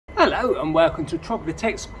Hello and welcome to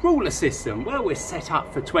Troglotech's crawler system. Well, we're set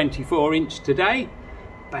up for 24-inch today.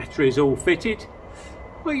 Batteries all fitted.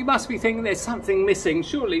 Well, you must be thinking there's something missing.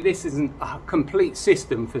 Surely this isn't a complete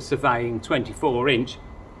system for surveying 24-inch.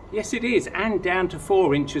 Yes, it is, and down to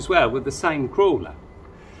 4-inch as well with the same crawler.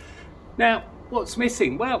 Now, what's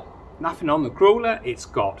missing? Well, nothing on the crawler. It's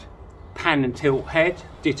got pan and tilt head,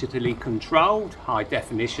 digitally controlled, high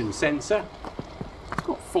definition sensor. It's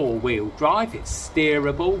got 4-wheel drive, it's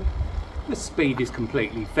steerable, the speed is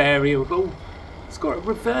completely variable. It's got a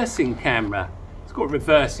reversing camera, it's got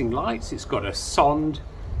reversing lights, it's got a sonde.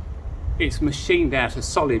 It's machined out of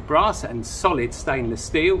solid brass and solid stainless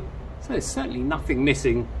steel, so there's certainly nothing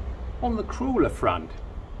missing on the crawler front.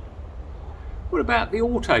 What about the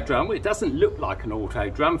auto drum? Well, it doesn't look like an auto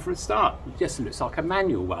drum for a start, it just looks like a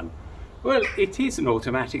manual one. Well, it is an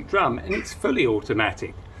automatic drum and it's fully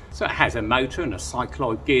automatic. So it has a motor and a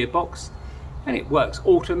cycloid gearbox and it works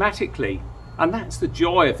automatically. And that's the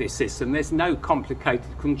joy of this system. There's no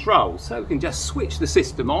complicated control. So we can just switch the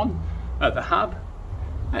system on at the hub.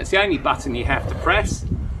 That's the only button you have to press.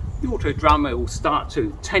 The auto drum will start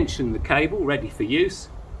to tension the cable, ready for use.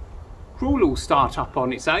 Crawler will start up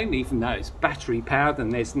on its own, even though it's battery powered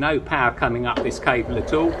and there's no power coming up this cable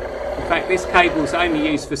at all. In fact, this cable is only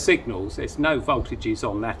used for signals. There's no voltages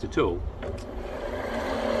on that at all.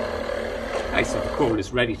 Okay, so the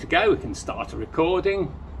crawler's ready to go. We can start a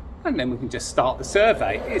recording and then we can just start the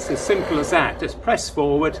survey. It's as simple as that. Just press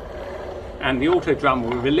forward and the auto drum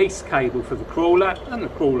will release cable for the crawler and the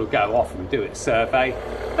crawler will go off and do its survey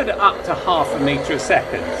at up to ½ metre a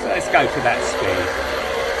second. So let's go to that speed.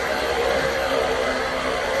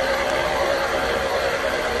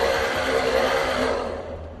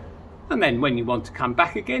 And then when you want to come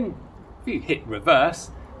back again, if you hit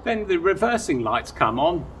reverse, then the reversing lights come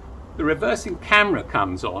on, the reversing camera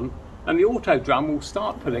comes on, and the auto drum will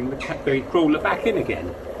start pulling the crawler back in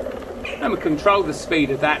again. And we control the speed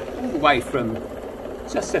of that all the way from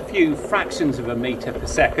just a few fractions of a metre per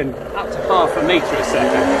second up to ½ metre a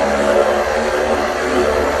second.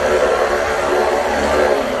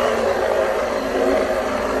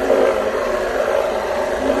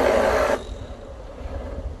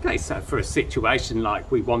 Okay, so for a situation like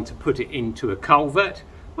we want to put it into a culvert,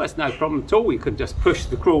 well, it's no problem at all. You can just push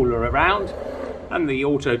the crawler around and the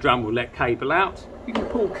auto drum will let cable out. You can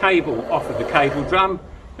pull cable off of the cable drum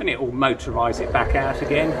and it will motorise it back out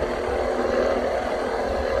again.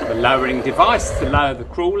 The lowering device to lower the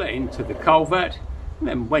crawler into the culvert, and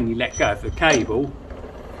then when you let go of the cable,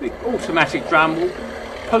 the automatic drum will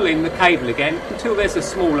pull in the cable again until there's a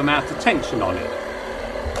small amount of tension on it.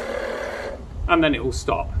 And then it will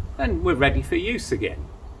stop and we're ready for use again.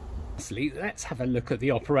 Let's have a look at the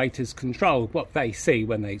operator's control, what they see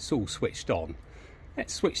when it's all switched on.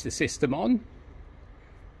 Let's switch the system on.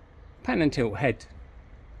 Pan and tilt head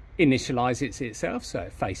initialises itself so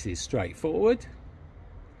it faces straight forward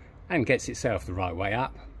and gets itself the right way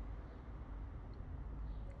up.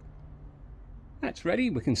 That's ready.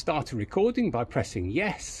 We can start a recording by pressing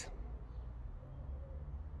yes.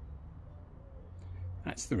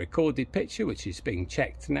 That's the recorded picture which is being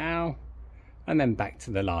checked now, and then back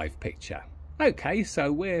to the live picture. Okay,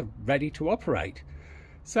 so we're ready to operate.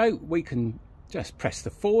 So we can just press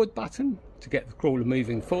the forward button to get the crawler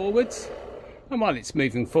moving forwards, and while it's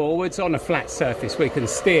moving forwards on a flat surface we can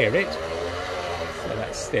steer it. So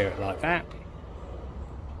let's steer it like that.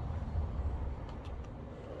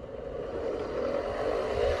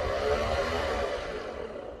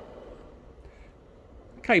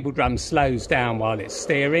 Cable drum slows down while it's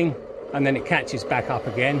steering and then it catches back up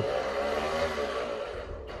again.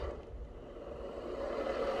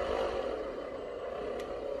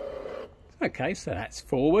 Okay, so that's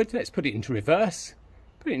forward. Let's put it into reverse.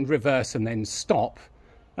 Put it in reverse and then stop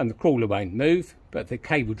and the crawler won't move, but the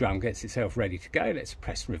cable drum gets itself ready to go. Let's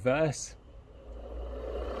press reverse.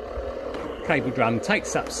 Cable drum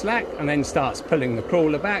takes up slack and then starts pulling the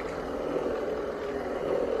crawler back.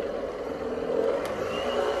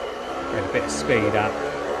 Get a bit of speed up.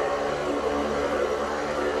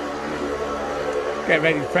 Get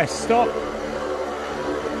ready to press stop.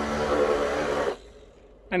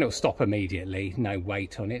 And it'll stop immediately, no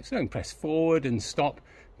weight on it. So you can press forward and stop,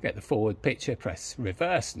 get the forward picture, press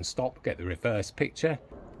reverse and stop, get the reverse picture,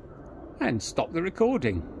 and stop the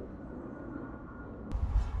recording.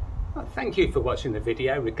 Well, thank you for watching the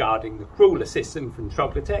video regarding the crawler system from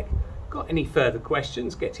Troglotech. Got any further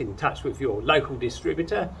questions, get in touch with your local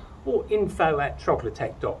distributor or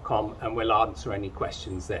info@troglotech.com and we'll answer any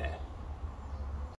questions there.